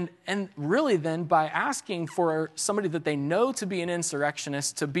 And really then, by asking for somebody that they know to be an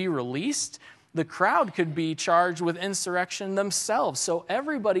insurrectionist to be released, the crowd could be charged with insurrection themselves. So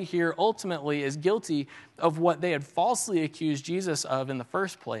everybody here ultimately is guilty of what they had falsely accused Jesus of in the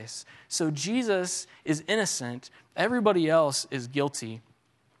first place. So Jesus is innocent. Everybody else is guilty.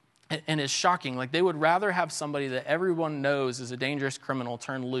 And it's shocking. They would rather have somebody that everyone knows is a dangerous criminal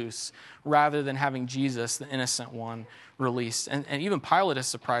turned loose rather than having Jesus, the innocent one, released. And even Pilate is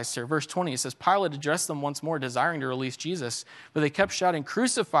surprised here. Verse 20, it says, "Pilate addressed them once more, desiring to release Jesus, but they kept shouting,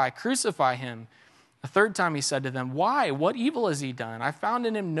 'Crucify, crucify him.' A third time he said to them, 'Why? What evil has he done? I found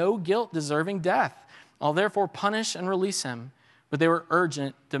in him no guilt deserving death. I'll therefore punish and release him.' But they were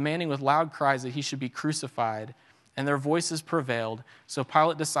urgent, demanding with loud cries that he should be crucified. And their voices prevailed. So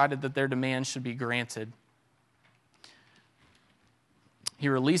Pilate decided that their demands should be granted. He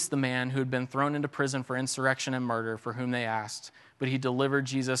released the man who had been thrown into prison for insurrection and murder, for whom they asked, but he delivered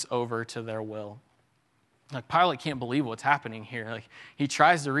Jesus over to their will." Pilate can't believe what's happening here. He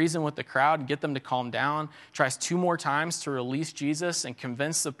tries to reason with the crowd and get them to calm down, tries 2 more times to release Jesus and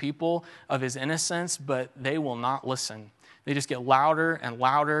convince the people of his innocence, but they will not listen. They just get louder and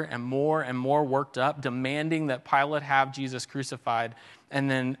louder and more worked up, demanding that Pilate have Jesus crucified.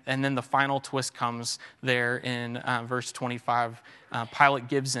 And then the final twist comes there in verse 25. Pilate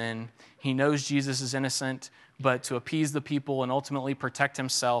gives in. He knows Jesus is innocent, but to appease the people and ultimately protect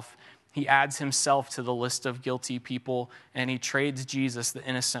himself, he adds himself to the list of guilty people, and he trades Jesus, the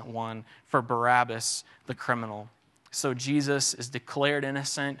innocent one, for Barabbas, the criminal. So Jesus is declared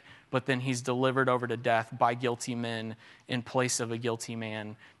innocent, but then he's delivered over to death by guilty men in place of a guilty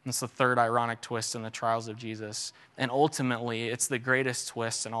man. That's the third ironic twist in the trials of Jesus. And ultimately, it's the greatest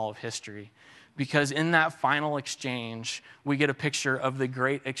twist in all of history. Because in that final exchange, we get a picture of the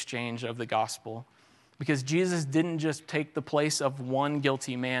great exchange of the gospel. Because Jesus didn't just take the place of one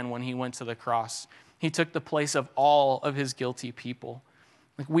guilty man when he went to the cross. He took the place of all of his guilty people.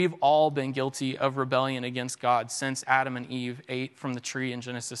 We've all been guilty of rebellion against God since Adam and Eve ate from the tree in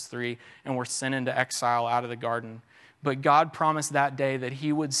Genesis 3 and were sent into exile out of the garden. But God promised that day that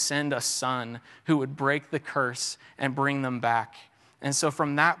he would send a son who would break the curse and bring them back. And so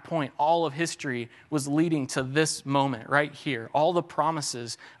from that point, all of history was leading to this moment right here. All the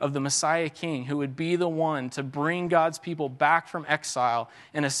promises of the Messiah King who would be the one to bring God's people back from exile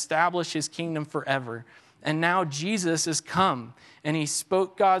and establish his kingdom forever. And now Jesus has come, and he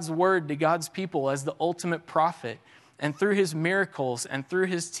spoke God's word to God's people as the ultimate prophet. And through his miracles and through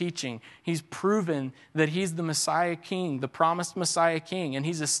his teaching, he's proven that he's the Messiah King, the promised Messiah King, and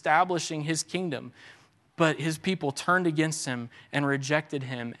he's establishing his kingdom. But his people turned against him and rejected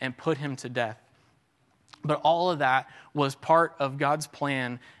him and put him to death. But all of that was part of God's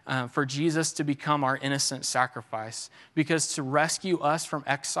plan for Jesus to become our innocent sacrifice. Because to rescue us from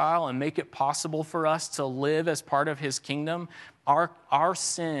exile and make it possible for us to live as part of his kingdom, our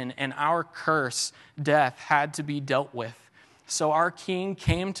sin and our curse, death, had to be dealt with. So our King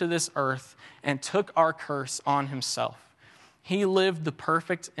came to this earth and took our curse on himself. He lived the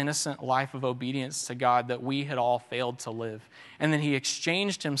perfect, innocent life of obedience to God that we had all failed to live. And then he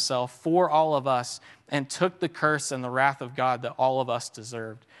exchanged himself for all of us and took the curse and the wrath of God that all of us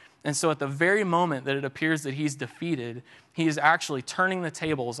deserved. And so at the very moment that it appears that he's defeated, he is actually turning the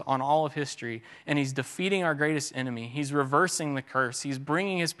tables on all of history, and he's defeating our greatest enemy. He's reversing the curse. He's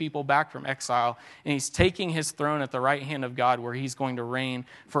bringing his people back from exile, and he's taking his throne at the right hand of God, where he's going to reign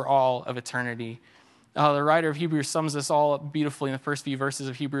for all of eternity. The writer of Hebrews sums this all up beautifully in the first few verses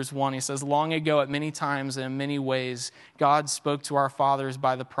of Hebrews 1. He says, "Long ago, at many times and in many ways, God spoke to our fathers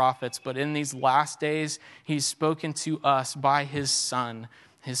by the prophets, but in these last days, he's spoken to us by his Son,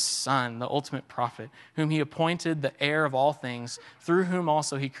 the ultimate prophet, whom he appointed the heir of all things, through whom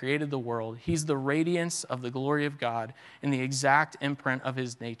also he created the world. He's the radiance of the glory of God and the exact imprint of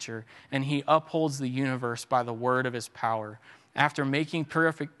his nature, and he upholds the universe by the word of his power. After making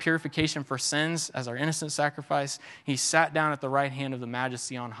purification for sins as our innocent sacrifice, he sat down at the right hand of the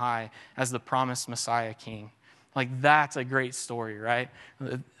Majesty on high as the promised Messiah King." Like, that's a great story, right?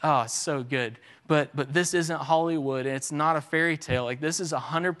 Oh, it's so good. But this isn't Hollywood, and it's not a fairy tale. Like, this is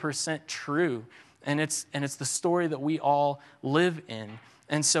 100% true, and it's the story that we all live in.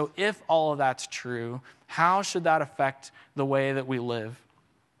 And so if all of that's true, how should that affect the way that we live?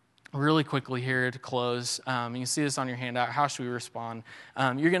 Really quickly here to close, you can see this on your handout. How should we respond?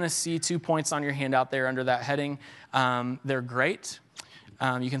 You're going to see 2 points on your handout there under that heading. They're great.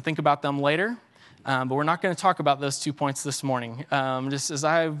 You can think about them later, but we're not going to talk about those 2 points this morning. Just as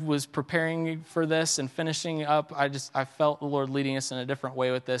I was preparing for this and finishing up, I felt the Lord leading us in a different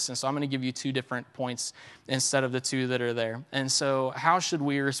way with this, and so I'm going to give you 2 different points instead of the 2 that are there. And so how should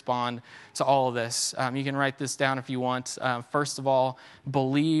we respond to all of this? You can write this down if you want. First of all,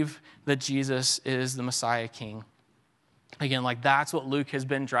 believe that Jesus is the Messiah King. Again, like, that's what Luke has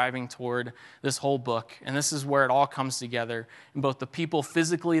been driving toward this whole book. And this is where it all comes together. And both the people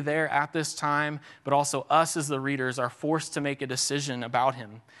physically there at this time, but also us as the readers, are forced to make a decision about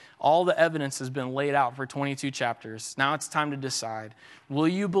him. All the evidence has been laid out for 22 chapters. Now it's time to decide. Will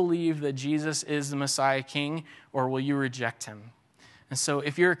you believe that Jesus is the Messiah King, or will you reject him? And so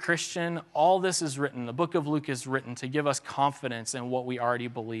if you're a Christian, all this is written. The book of Luke is written to give us confidence in what we already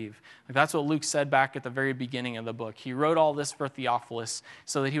believe. Like, that's what Luke said back at the very beginning of the book. He wrote all this for Theophilus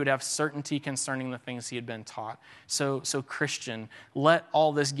so that he would have certainty concerning the things he had been taught. So Christian, let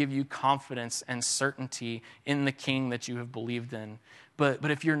all this give you confidence and certainty in the King that you have believed in.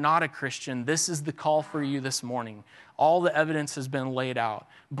 But if you're not a Christian, this is the call for you this morning. All the evidence has been laid out.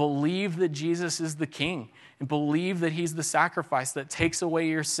 Believe that Jesus is the King, and believe that he's the sacrifice that takes away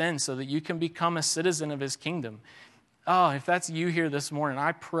your sin so that you can become a citizen of his kingdom. Oh, if that's you here this morning,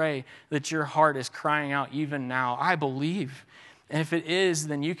 I pray that your heart is crying out even now, I believe. And if it is,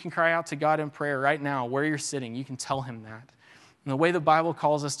 then you can cry out to God in prayer right now where you're sitting. You can tell him that. And the way the Bible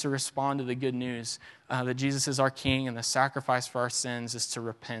calls us to respond to the good news that Jesus is our King and the sacrifice for our sins is to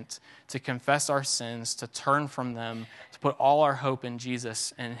repent, to confess our sins, to turn from them, to put all our hope in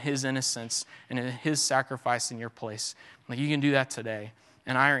Jesus and his innocence and in his sacrifice in your place. Like, you can do that today.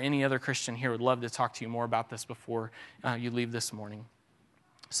 And I or any other Christian here would love to talk to you more about this before you leave this morning.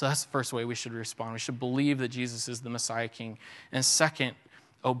 So that's the first way we should respond. We should believe that Jesus is the Messiah King. And second,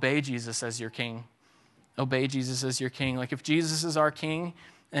 obey Jesus as your King. Obey Jesus as your King. Like, if Jesus is our King,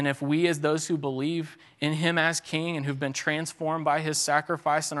 and if we as those who believe in him as King and who've been transformed by his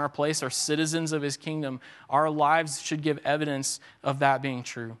sacrifice in our place are citizens of his kingdom, our lives should give evidence of that being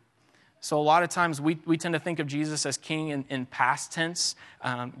true. So a lot of times we tend to think of Jesus as King in past tense.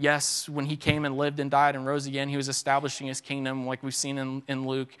 Yes, when he came and lived and died and rose again, he was establishing his kingdom like we've seen in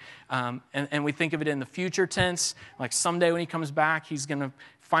Luke. And we think of it in the future tense, like someday when he comes back, he's going to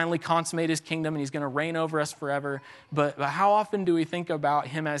finally consummate his kingdom and he's going to reign over us forever. But how often do we think about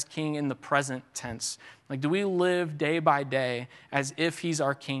him as King in the present tense? Like, do we live day by day as if he's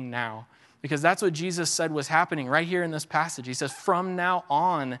our King now? Because that's what Jesus said was happening right here in this passage. He says, from now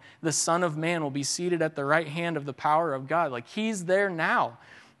on, the Son of Man will be seated at the right hand of the power of God. Like, he's there now.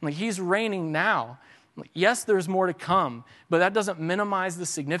 Like, he's reigning now. Like, yes, there's more to come, but that doesn't minimize the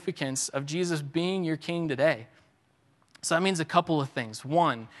significance of Jesus being your King today. So that means a couple of things.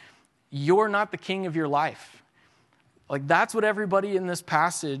 One, you're not the king of your life. Like that's what everybody in this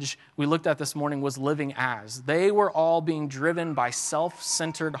passage we looked at this morning was living as. They were all being driven by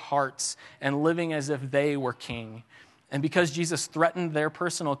self-centered hearts and living as if they were king. And because Jesus threatened their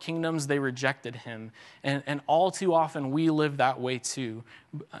personal kingdoms, they rejected him. And all too often we live that way too.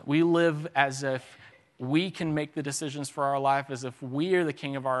 We live as if we can make the decisions for our life, as if we are the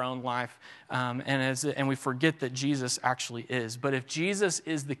king of our own life, and we forget that Jesus actually is. But if Jesus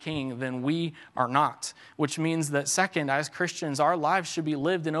is the king, then we are not, which means that second, as Christians, our lives should be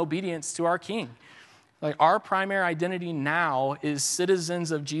lived in obedience to our king. Like our primary identity now is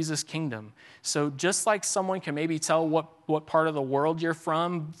citizens of Jesus' kingdom. So just like someone can maybe tell what part of the world you're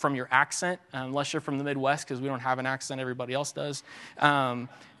from your accent, unless you're from the Midwest, because we don't have an accent, everybody else does.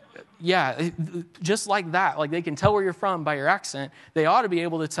 Just like that, like they can tell where you're from by your accent, they ought to be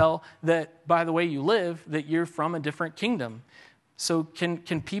able to tell that by the way you live, that you're from a different kingdom. So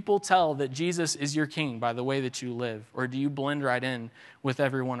can people tell that Jesus is your king by the way that you live? Or do you blend right in with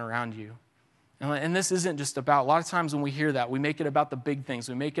everyone around you? And this isn't just about, a lot of times when we hear that, we make it about the big things.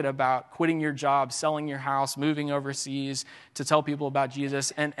 We make it about quitting your job, selling your house, moving overseas to tell people about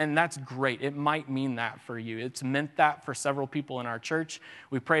Jesus. And that's great. It might mean that for you. It's meant that for several people in our church.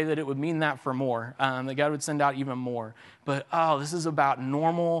 We pray that it would mean that for more, that God would send out even more. But, this is about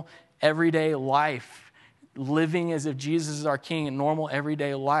normal, everyday life, living as if Jesus is our king in normal,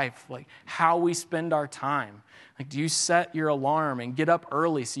 everyday life, like how we spend our time. Like, do you set your alarm and get up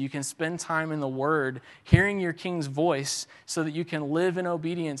early so you can spend time in the Word, hearing your King's voice so that you can live in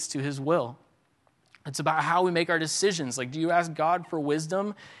obedience to His will? It's about how we make our decisions. Like, do you ask God for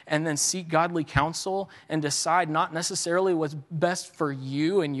wisdom and then seek godly counsel and decide not necessarily what's best for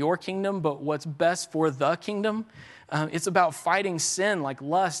you and your kingdom, but what's best for the kingdom? It's about fighting sin like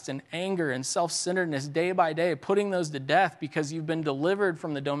lust and anger and self-centeredness day by day, putting those to death because you've been delivered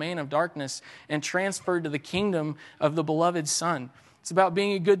from the domain of darkness and transferred to the kingdom of the beloved Son. It's about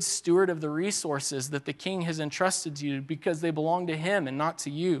being a good steward of the resources that the King has entrusted to you because they belong to Him and not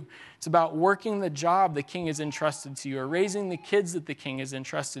to you. It's about working the job the King has entrusted to you or raising the kids that the King has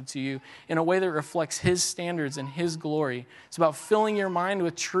entrusted to you in a way that reflects His standards and His glory. It's about filling your mind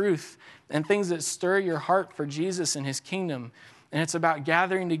with truth and things that stir your heart for Jesus and His kingdom. And it's about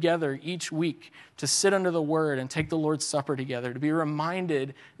gathering together each week to sit under the Word and take the Lord's Supper together, to be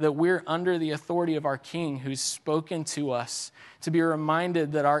reminded that we're under the authority of our King who's spoken to us, to be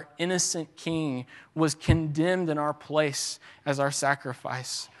reminded that our innocent King was condemned in our place as our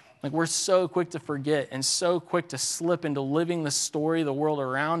sacrifice. Like, we're so quick to forget and so quick to slip into living the story the world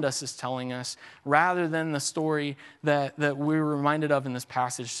around us is telling us rather than the story that we're reminded of in this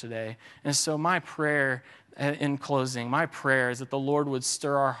passage today. And so my prayer in closing, my prayer is that the Lord would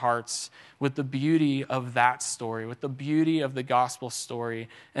stir our hearts with the beauty of that story, with the beauty of the gospel story,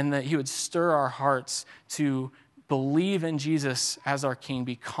 and that He would stir our hearts to believe in Jesus as our King,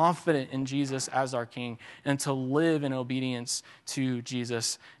 be confident in Jesus as our King, and to live in obedience to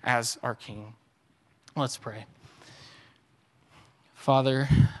Jesus as our King. Let's pray. Father,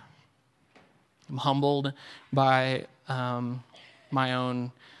 I'm humbled by my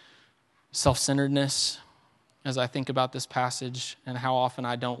own self-centeredness as I think about this passage and how often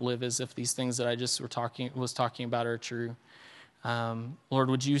I don't live as if these things that I just was talking about are true. Lord,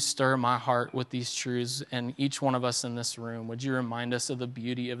 would you stir my heart with these truths, and each one of us in this room, would you remind us of the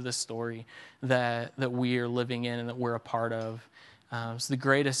beauty of the story that we are living in and that we're a part of. It's the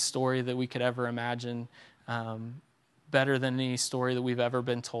greatest story that we could ever imagine, better than any story that we've ever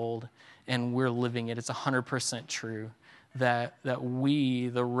been told, and we're living it. It's 100% true that we,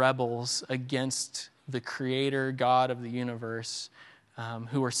 the rebels against the Creator, God of the universe,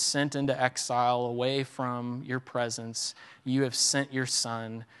 who were sent into exile away from your presence, you have sent your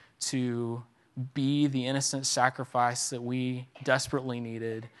Son to be the innocent sacrifice that we desperately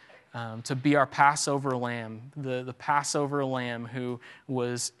needed, to be our Passover lamb, the Passover lamb who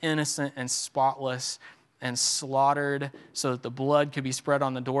was innocent and spotless and slaughtered so that the blood could be spread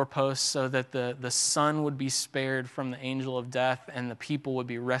on the doorposts, so that the son would be spared from the angel of death and the people would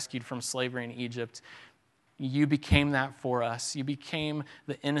be rescued from slavery in Egypt. You became that for us. You became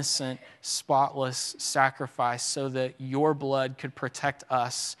the innocent, spotless sacrifice so that your blood could protect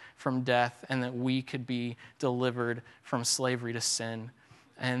us from death and that we could be delivered from slavery to sin.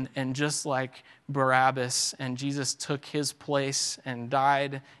 And just like Barabbas, and Jesus took his place and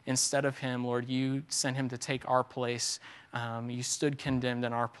died instead of him, Lord, you sent him to take our place. You stood condemned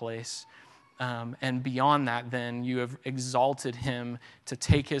in our place. And beyond that, then, you have exalted him to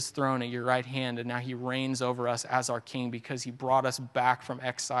take his throne at your right hand, and now he reigns over us as our king because he brought us back from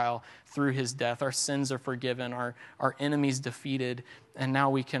exile through his death. Our sins are forgiven, our enemies defeated, And now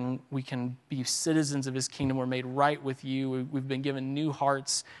we can be citizens of his kingdom. We're made right with you. We've been given new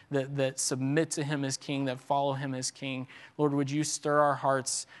hearts that submit to him as king, that follow him as king. Lord, would you stir our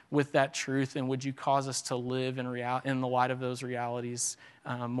hearts with that truth, and would you cause us to live in the light of those realities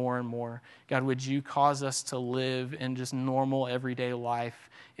more and more? God, would you cause us to live in just normal everyday life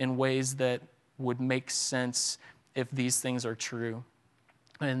in ways that would make sense if these things are true,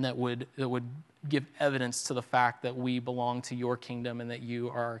 and that would give evidence to the fact that we belong to your kingdom and that you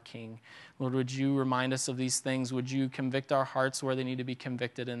are our king. Lord, would you remind us of these things? Would you convict our hearts where they need to be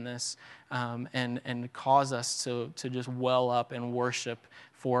convicted in this, and cause us to just well up and worship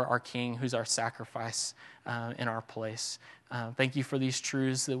for our king, who's our sacrifice in our place. Thank you for these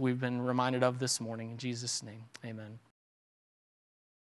truths that we've been reminded of this morning. In Jesus' name, amen.